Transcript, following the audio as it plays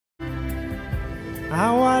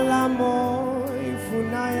Awalamo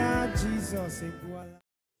ifunaya Jesus ebuala.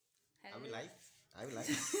 Are we live? Are we live?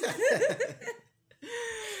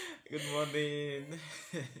 Good morning.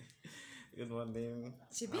 Good morning.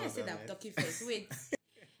 Should be I said I'm talking first. Wait.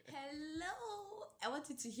 Hello. I want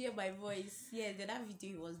you to hear my voice. Yeah, the other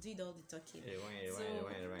video he was doing all the talking. Hey,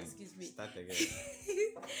 excuse me. Start again.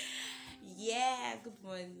 Yeah, good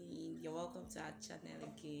morning. You're welcome to our channel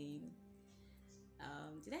again.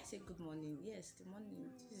 Did I say good morning? Yes, good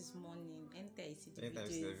morning. This is morning. Anytime you see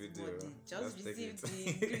the video, morning. Just receive the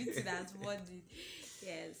greeting as morning.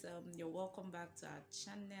 Yes, you're welcome back to our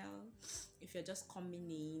channel. If you're just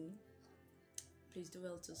coming in, please do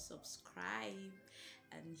well to subscribe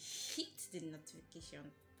and hit the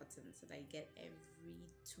notification button so that you get every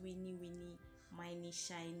twinny, winny, miny,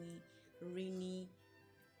 shiny, rainy,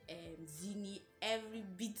 zini, every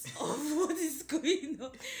bit of what is going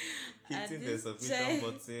on. Hitting the subscription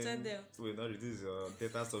button will not reduce your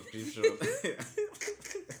data subscription.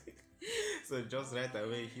 So just right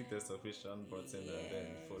away hit the subscription button and then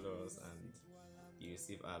follow us, and you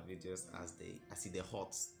receive our videos as they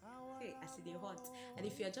hot. Hey, as they hot. And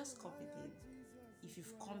if you're just coming in, if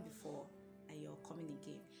you've come before and you're coming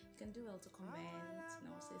again, you can do well to comment,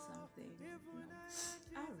 say something,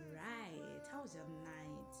 Alright, how was your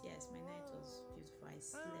night? Yes, my night was beautiful. I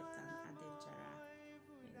slept and added Jara.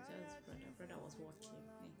 Brother was working.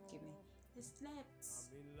 Give me. I slept.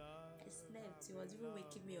 He was even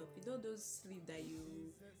waking me up. You know those sleep that you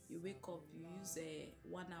wake up, you use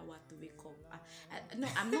 1 hour to wake up. No,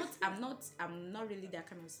 I'm not really that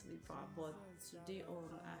kind of sleeper, but today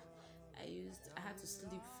on I had to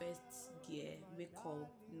sleep first gear, wake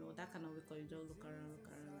up, that kind of wake up. You don't look around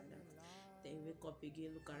like that. Then you wake up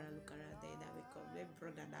again, look around, then I wake up. My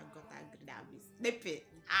brother that got angry that I was sleeping.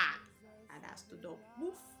 And I stood up,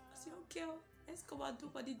 move. I said, okay, let's come and do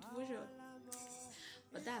body devotion.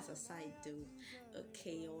 But that's aside though.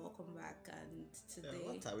 Okay, welcome back, and today.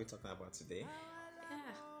 What are we talking about today?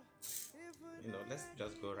 Yeah. Let's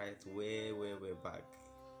just go right way back.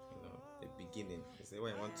 The beginning. You say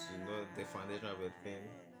when you want to know the foundation of a thing,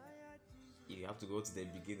 you have to go to the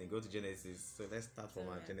beginning, go to Genesis. So let's start from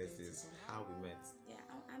our Genesis, how we met. Yeah,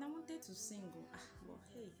 and I wanted to sing, but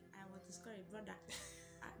hey, I was discouraged, brother.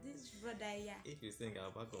 This brother here. If you sing,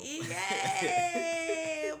 I'll back up.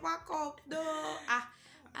 Yeah, back up. No, I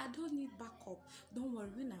don't need backup. Don't worry,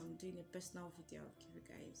 when I'm doing a personal video, I'll give you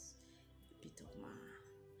guys a bit of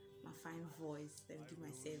my fine voice. Let me give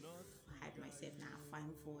myself, hide myself now.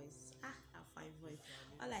 Fine voice. A fine voice.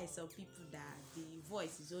 All I saw people that the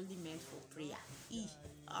voice is only meant for prayer.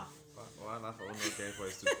 Well, that's for no care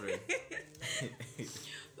voice to pray.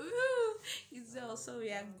 So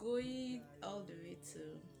we are going all the way to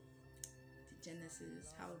the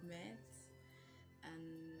Genesis, how we met, and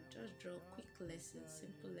just draw quick lessons,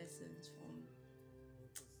 simple lessons from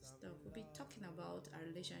stuff. We'll be talking about our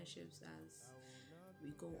relationships as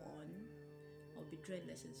we go on. Or be drawing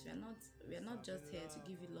lessons. We are not just here to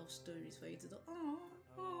give you love stories for you to do.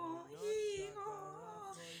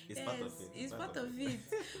 It's part of it. It's part of it.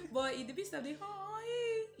 But in the midst of the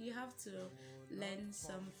you have to learn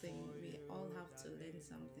something. We all have to learn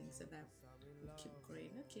something so that we keep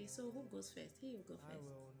growing. Okay, so who goes first? He will go first.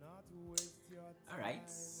 All right.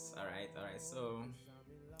 So,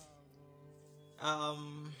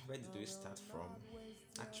 where did we start from?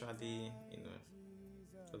 Actually,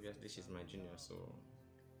 obviously she's my junior, so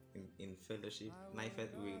in fellowship,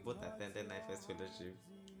 we both attended NIFES fellowship.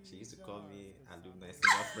 She used to call me alumni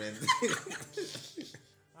senior friend.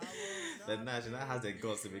 But now she now has the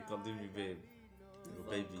guts to be calling me babe.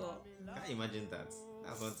 Baby. Can't you imagine that?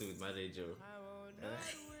 That's one thing with marriage, Joe.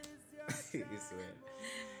 This way.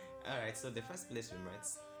 Alright, so the first place we met,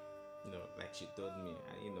 like she told me,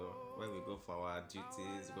 when we go for our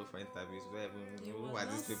duties, go for interviews, who are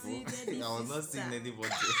these people? I was not seeing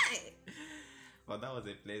anybody. But that was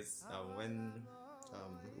a place when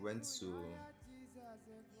we went to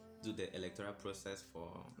do the electoral process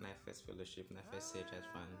for NIFES fellowship, NIFES CHS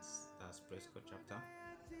fans, that's Prescott chapter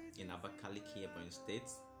in Abakaliki, Ebonyi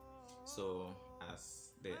State. So as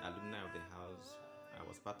the alumni of the house, I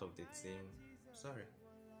was part of the team. Sorry.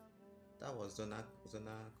 That was Zona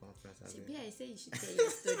conference. I say you should tell your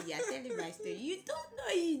story. I tell you my story. You don't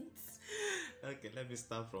know it. Okay, let me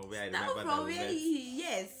start from where I remember that we met.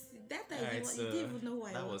 Yes, that time right, you didn't even know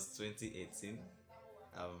why. That was 2018.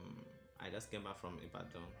 I just came back from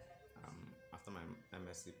Ibadan after my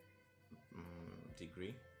MSc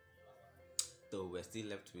degree. Though we're still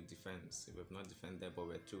left with defense. We've not defended, but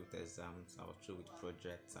we're through with exams. I was through with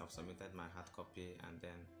projects. I've submitted my hard copy, and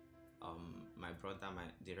then my brother, my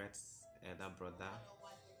direct elder brother,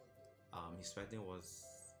 his wedding was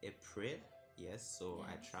April. Yes, so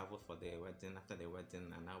I Yes. traveled for the wedding. After the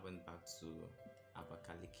wedding, and I went back to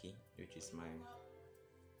Abakaliki, which is my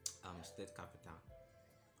state capital.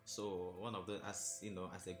 So one of the, as you know,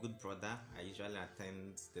 as a good brother, I usually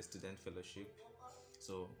attend the student fellowship.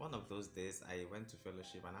 So one of those days, I went to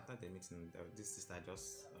fellowship, and after the meeting, this sister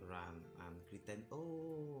just ran and greeted,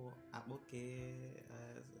 "Oh, I'm okay,"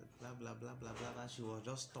 blah blah blah blah blah blah. She was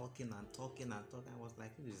just talking and talking and talking. I was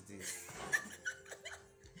like, "Who is this?"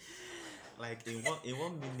 Like in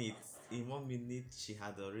 1 minute, she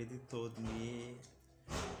had already told me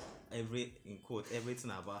in quote everything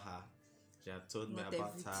about her. She had told me Not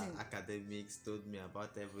about her everything. academics, told me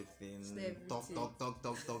about everything. Everything. Talk,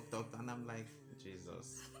 and I'm like,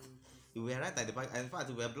 Jesus. We were right at the back. In fact,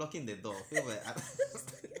 we were blocking the door.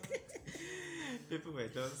 People were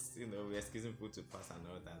just, we were excusing people to pass and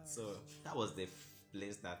all that. So that was the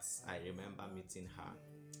place that I remember meeting her.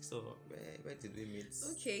 So where did we meet?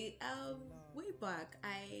 Okay, way back,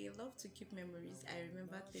 I love to keep memories. I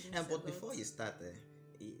remember things. But before you start,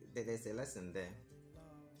 there's a lesson there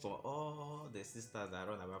for all the sisters that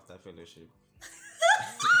run about after fellowship.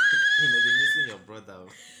 You may be missing your brother.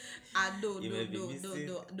 No, You may be missing-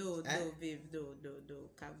 babe, no,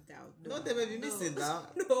 calm down. No, they may be missing now.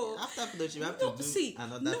 No. After fellowship, you have No, to do see,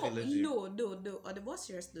 another fellowship. no. On the more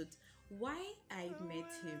serious note, why I met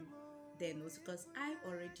him then was because I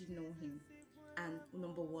already know him. And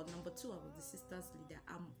number one, number two, I was the sisters leader.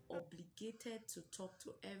 I'm obligated to talk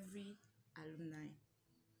to every alumni.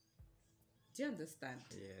 Do you understand?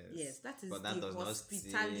 Yes, that is But that the does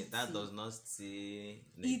hospitality. that does not still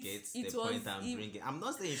negate it the was- point I'm bringing. I'm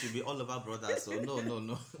not saying you should be all over brothers, so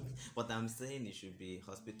no. But I'm saying you should be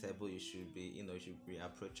hospitable. You should be, you should be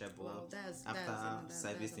approachable. Well, that's after another-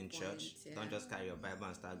 service that's a in point, church. yeah. Don't just carry your Bible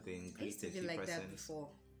and start going I used greet to a be few like that persons. before.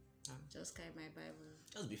 Ah. Just carry my Bible.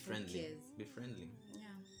 Just be friendly. cares? Be friendly. Yeah,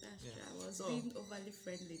 that's Yeah. true. I was So- being overly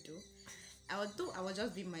friendly though. I was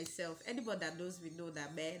just being myself. Anybody that knows me know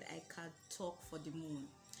that, man, I can't talk for the moon.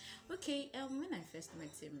 Okay, when I first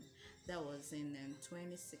met him, that was in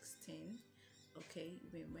 2016. Okay,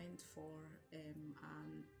 we went for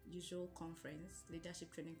an usual conference,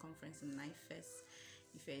 leadership training conference in NIFES.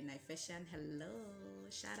 If you're in NIFESian, hello,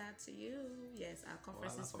 shout out to you. Yes, our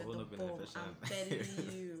conferences were the bomb. I'm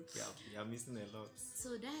telling you. Yeah, you're missing a lot.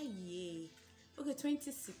 So that year, okay,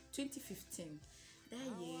 2015,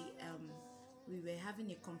 that year, we were having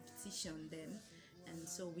a competition then, and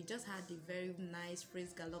so we just had a very nice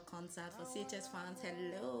Praise Galore concert for CHS fans.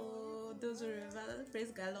 Hello, those who remember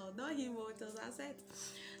Praise Galore, not him, it was our set.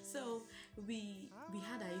 So we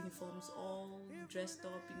had our uniforms all dressed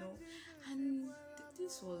up, and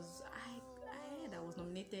this was I heard I was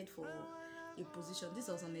nominated for a position. This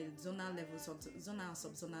was on a zonal level, zonal and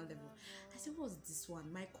sub-zonal level. I said, what's this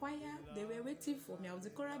one? My choir, they were waiting for me. I was the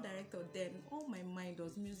choral director then. All my mind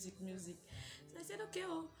was music. So I said, okay,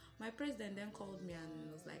 my president then called me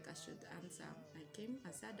and was like, I should answer. I came,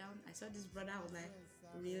 I sat down, I saw this brother. I was like,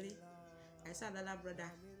 really? I saw another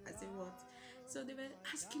brother. I said, what? So they were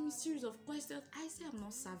asking me series of questions. I said, I'm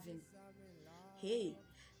not serving. Hey,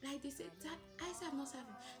 like they said, I said I'm not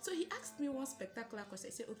serving. So he asked me one spectacular question.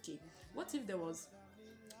 I said, okay, what if there was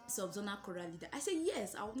sub-zonal choral leader? I said,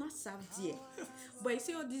 yes, I will not serve there. But you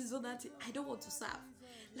see all this zonal thing, I don't want to serve.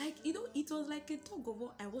 Like, it was like a tug of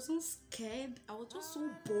war. I wasn't scared. I was just so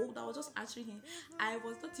bold. I was just answering him. I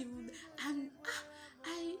was not even,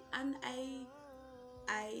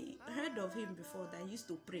 I heard of him before that he used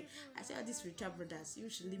to pray. I said, these spiritual brothers, you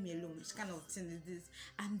should leave me alone. Which kind of thing is this?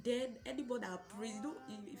 And then anybody that prays,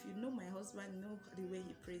 if you know my husband, you know the way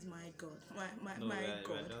he prays, my God. My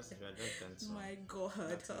God. We are just dancing. My God.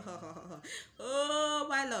 Oh,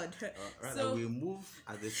 my Lord. Rather, So- we move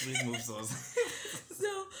as the Spirit moves us.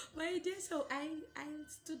 So my dear, so I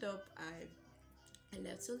stood up, I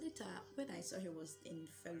left. So later when I saw he was in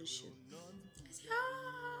fellowship, I said,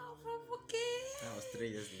 okay. That was 3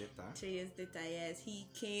 years later. 3 years later, yes, he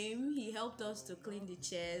came, he helped us to clean the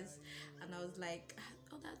chairs, and I was like,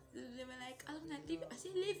 they were like, I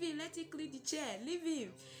said, leave him, let him clean the chair, leave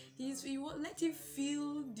him. Let him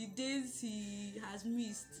feel the days he has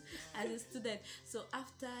missed as a student. So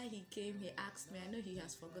after he came, he asked me, I know he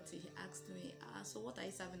has forgotten, he asked me, so what are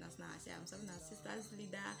you serving us now? I said, I'm serving as sisters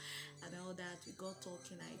leader and all that. We got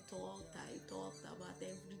talking, I talked about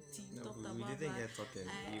everything. No, talked we about didn't my- get talking.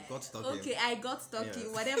 You got talking. Okay, I got talking.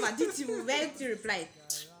 Yes. Whatever. Did you went to reply?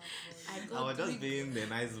 I was just being the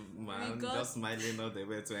nice man, got- just smiling all the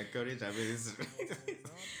way to encourage our ministry.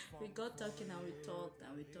 We got talking and we talked.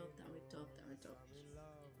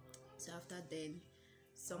 So after then,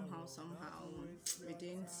 somehow, we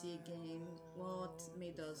didn't see again. What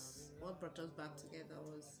made us what brought us back together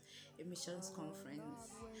was a missions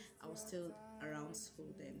conference. I was still around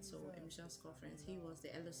school then, so a missions conference. He was the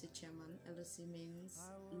LOC chairman. LOC means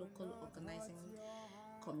local organizing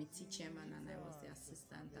committee chairman, and I was the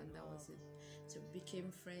assistant, and that was it. So we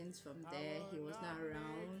became friends from there. He was not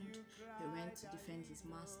around. He went to defend his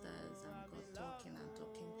masters and got talking,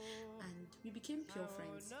 and we became pure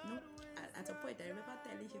friends. At a point I remember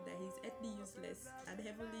telling him that he's earthly useless and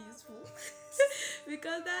heavenly useful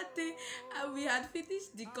because that day we had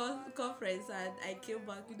finished the conference and I came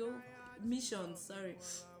back, missions, sorry,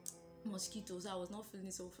 mosquitoes. I was not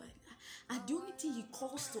feeling so fine. And the only thing he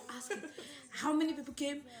calls to ask him, how many people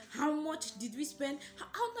came, how much did we spend, and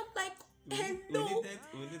I'm like, hello,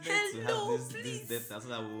 we needed to have this data so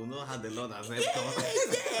that we will know how the Lord has helped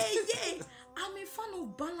us. Yeah. I'm a fan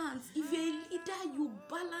of balance. If you're a leader, you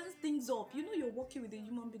balance things up. You're working with a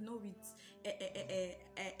human being, not with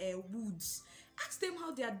woods. Ask them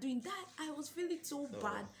how they are doing. That I was feeling so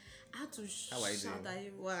bad. I had to shout at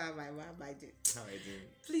him. What am I doing? How are you doing?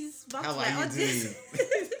 Please, back how to my are you audience.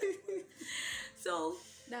 doing? So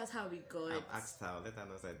that's how we got. I've asked her. Let her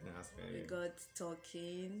know I didn't ask her. We got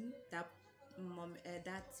talking.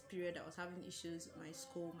 That period I was having issues with my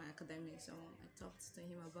school, my academics, so I talked to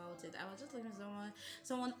him about it. I was just looking for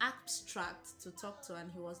someone abstract to talk to,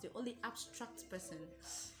 and he was the only abstract person.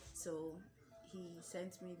 So he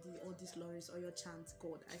sent me all these lorries or your chant,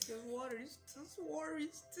 God. I said, what is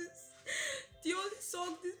this? The only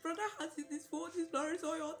song this brother has in his phone is lorries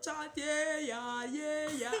or your chant.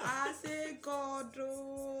 Yeah. I say, God,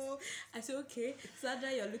 oh. I said, okay,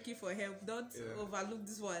 Sandra, you're looking for help. Don't overlook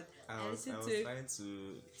this one. I was trying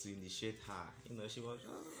to initiate her. She was,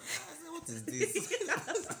 I said, what is this?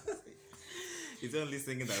 It's only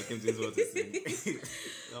singing that I came to this world to sing.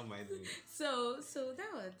 Don't mind me. So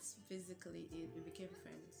that was basically it. We became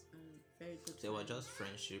friends. Very good. They were just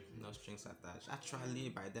friendship, no strings attached. Actually,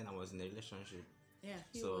 by then I was in a relationship. Yeah,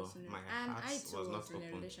 so my heart was not open.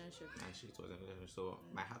 In a relationship. And she was in a relationship. So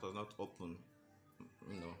my heart was not open.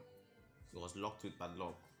 It was locked with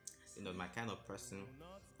padlock. My kind of person,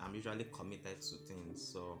 I'm usually committed to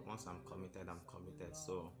things. So once I'm committed, I'm committed.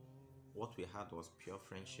 So what we had was pure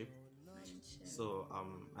friendship. So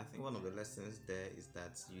I think one of the lessons there is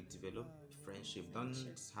that you develop friendship. Don't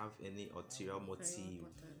have any ulterior motive.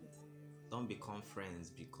 Don't become friends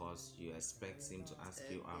because you expect him to ask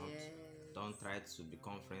you out. Don't try to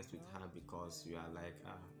become friends with her because you are like,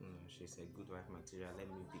 she's a good wife material. Let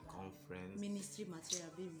me become friends. Ministry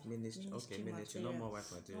material, baby. Ministry material. No more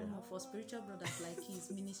wife material. No more for spiritual brothers like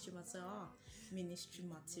his ministry material. Ministry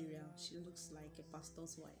material. She looks like a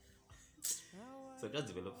pastor's wife. So just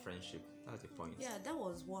develop friendship. That's the point. Yeah, that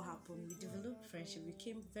was what happened. We developed friendship. We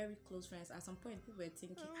became very close friends. At some point, people were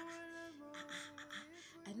thinking,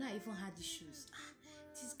 I know I even had issues.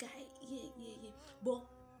 This guy, yeah. But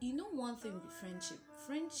one thing with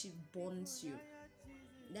friendship bonds you.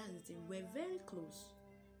 That's the thing. We're very close.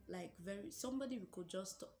 Like somebody we could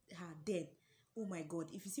just then. Oh my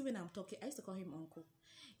God! If you see when I'm talking, I used to call him uncle.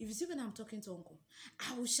 If you see when I'm talking to uncle,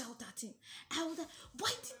 I will shout at him. I will say, why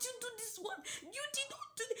did you do this one? You did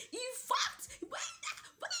not do it. In fact,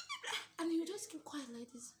 and you just keep quiet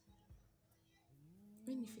like this.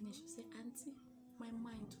 When you finish, you say, Auntie, my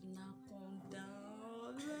mind will now calm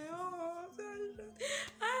down.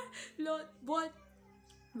 Lord, but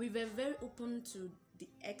we were very open to the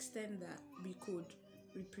extent that we could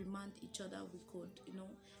reprimand each other. We could,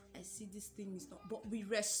 I see this thing is not, but we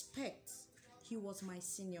respect. He was my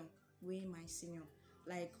senior, way my senior.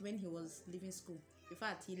 Like when he was leaving school. In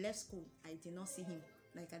fact, he left school. I did not see him.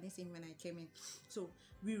 Like I didn't see him when I came in. So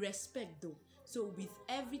we respect though. So with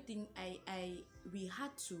everything, we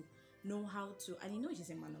had to know how to, and he's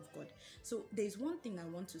a man of God. So there's one thing I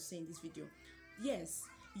want to say in this video. Yes,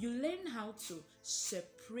 you learn how to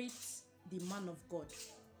separate the man of God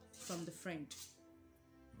from the friend.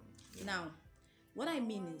 Now, what I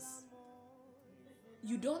mean is,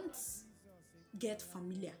 you don't get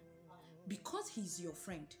familiar because he's your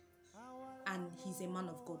friend and he's a man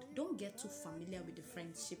of God. Don't get too familiar with the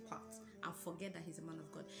friendship part and forget that he's a man of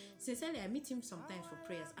God. Sincerely, I meet him sometimes for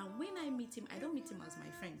prayers, and when I meet him, I don't meet him as my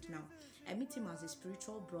friend now. I meet him as a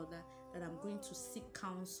spiritual brother that I'm going to seek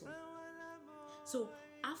counsel. So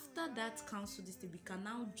after that counsel, we can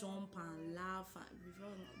now jump and laugh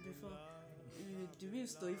before we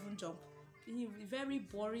used to even jump. Very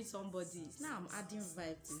boring somebody. Now I'm adding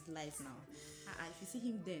vibe to his life now. If you see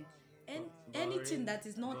him then, anything that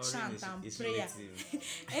is not chant and prayer,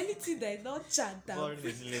 anything that is not chant and boring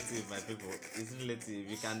is relative, my people. It's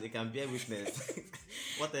relative. It can bear witness.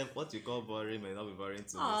 What you call boring may not be boring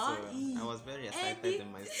to me. So I was very excited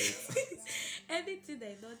in my state. anything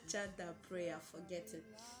that is not chant and prayer, forget it.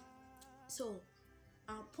 So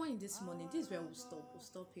our point this morning, this is where we'll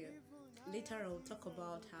stop here. Later on, we'll talk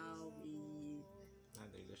about how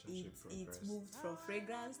it moved from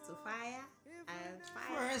fragrance to fire. And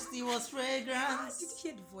fire. First it was fragrance. Did you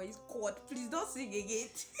hear the voice? God, please don't sing again.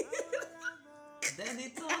 Then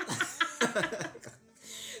it turned.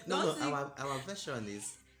 No, our version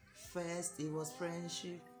is first it was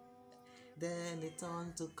friendship, then it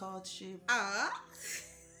turned to courtship.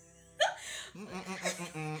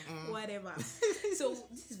 Whatever. So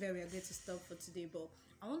this is where we are going to stop for today, but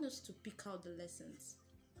I want us to pick out the lessons.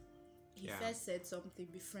 He first said something,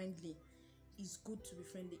 be friendly. It's good to be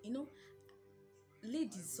friendly. You know,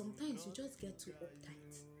 ladies, sometimes you just get too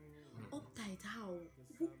uptight. Uptight how?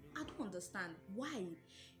 I don't understand. Why?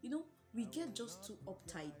 You know, we get just too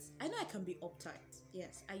uptight. I know I can be uptight.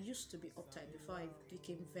 Yes, I used to be uptight before I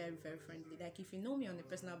became very, very friendly. Like, if you know me on a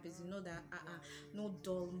personal basis, you know that no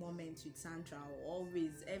dull moments with Sandra.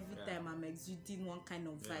 Always, every time I'm exuding one kind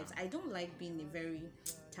of vibes. I don't like being in a very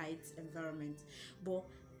tight environment. But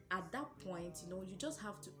at that point, you know, you just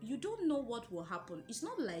have to, you don't know what will happen. It's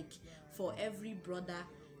not like for every brother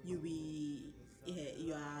you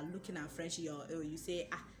are looking at friendship, you say,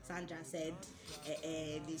 Sandra said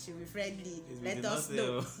they should be friendly, let us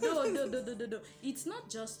know. No. It's not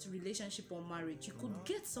just relationship or marriage. You could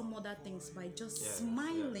get some other things by just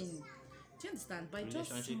smiling. Do you understand? By just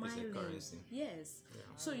smiling. Yes. Yeah.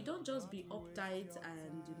 So you don't just be uptight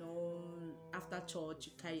and, you know, after church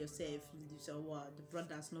you carry yourself, you say, wow, the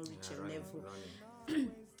brother's not reach your level.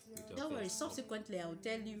 Don't worry, subsequently I'll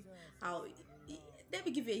tell you how. Let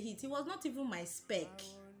me give you a hint. He was not even my spec.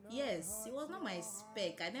 Yes, he was not my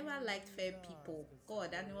spec. I never liked fair people.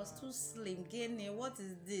 God, and he was too slim. What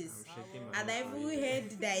is this? And I even heard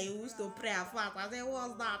that he used to pray and fast. I said,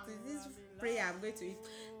 what's that? Is this prayer I'm going to eat?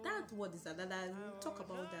 That word is another. We'll talk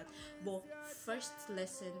about that. But first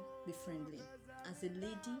lesson, be friendly. As a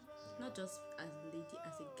lady, not just as a lady,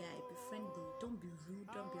 as a guy, be friendly. Don't be rude,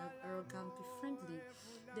 don't be arrogant, be friendly.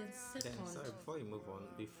 Then second, sorry, before you move on,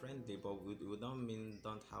 be friendly, but we don't mean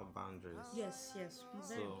don't have boundaries. Yes,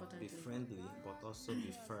 very important. Be friendly, but also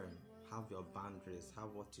be firm. Have your boundaries,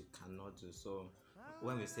 have what you cannot do. So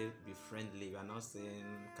when we say be friendly, we are not saying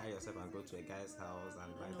carry yourself and go to a guy's house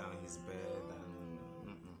and lie down in his bed and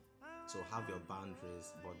So have your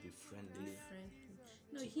boundaries, but be friendly.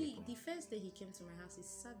 No, the first day he came to my house, he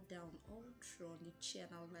sat down all through on the chair,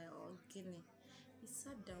 and I was like, oh, Guinea. He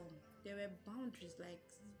sat down. There were boundaries, like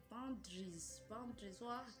boundaries.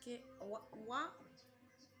 What? Okay, what?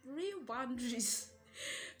 Real boundaries.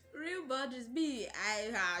 Real boundaries. Me,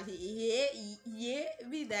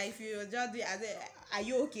 me that if you just do it, I say, are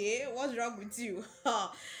you okay? What's wrong with you?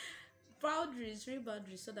 Boundaries, real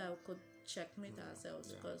boundaries, so that I could checkmate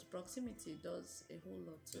ourselves, because proximity does a whole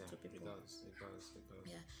lot to people. It does.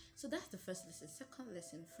 Yeah. So that's the first lesson. Second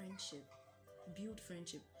lesson, friendship. Build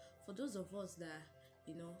friendship. For those of us that,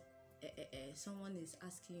 you know, someone is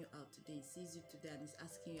asking you out today, sees you today, and is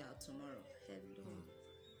asking you out tomorrow. Hello.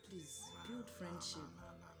 Please build friendship.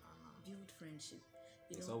 Build friendship.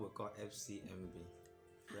 It's what we call FCMB.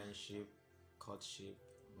 Friendship, courtship,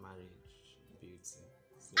 marriage, beauty.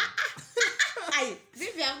 So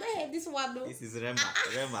Maybe I've not heard this one though. This is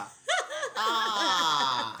Rema.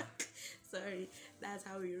 Sorry, that's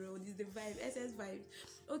how we roll. This is the vibe, SS vibe.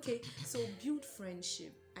 Okay, so build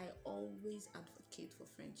friendship. I always advocate for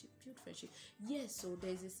friendship. Build friendship. Yes, so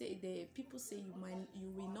there's a say. People say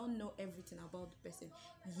you will not know everything about the person.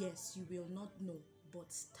 Yes, you will not know,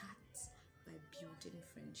 but start by building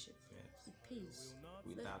friendship. Yes. It pays.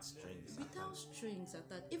 Without strings. Without strings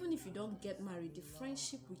attached. Even if you don't get married, the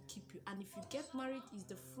friendship will keep you. And if you get married, it's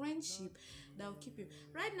the friendship that will keep you.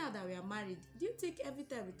 Right now that we are married, do you think every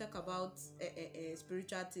time we talk about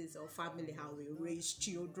spiritual things or family, how we raise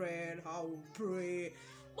children, how we pray,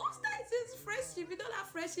 most times it's friendship. You don't have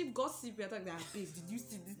friendship gossip. You're talking about, babe, did you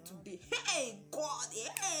see this today? Hey, God,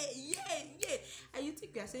 hey, yeah. And you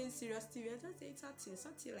think we are saying serious things. We're just saying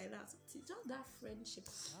something like that. Something, just that friendship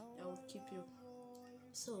that will keep you.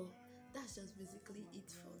 So that's just basically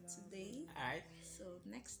it for today. Alright. So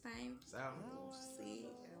next time we'll see.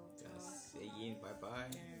 Just say again, bye. Alright.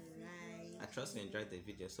 I trust you enjoyed the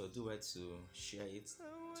video, so do it to share it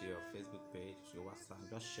to your Facebook page, to your WhatsApp.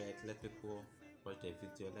 Just share it, let people watch the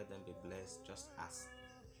video, let them be blessed just as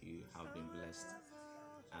you have been blessed.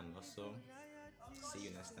 And also see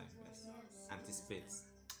you next time. Yes. Anticipate.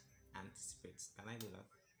 anticipate. Can I do that?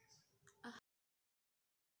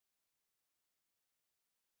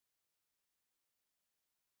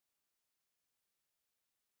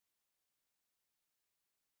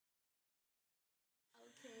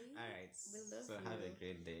 Okay. All right. We love So you. have a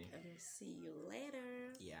great day. See you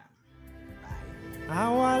later. Yeah. Bye.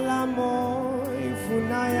 Awalamo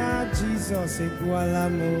ifunaya Jesus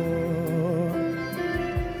ekwalamo.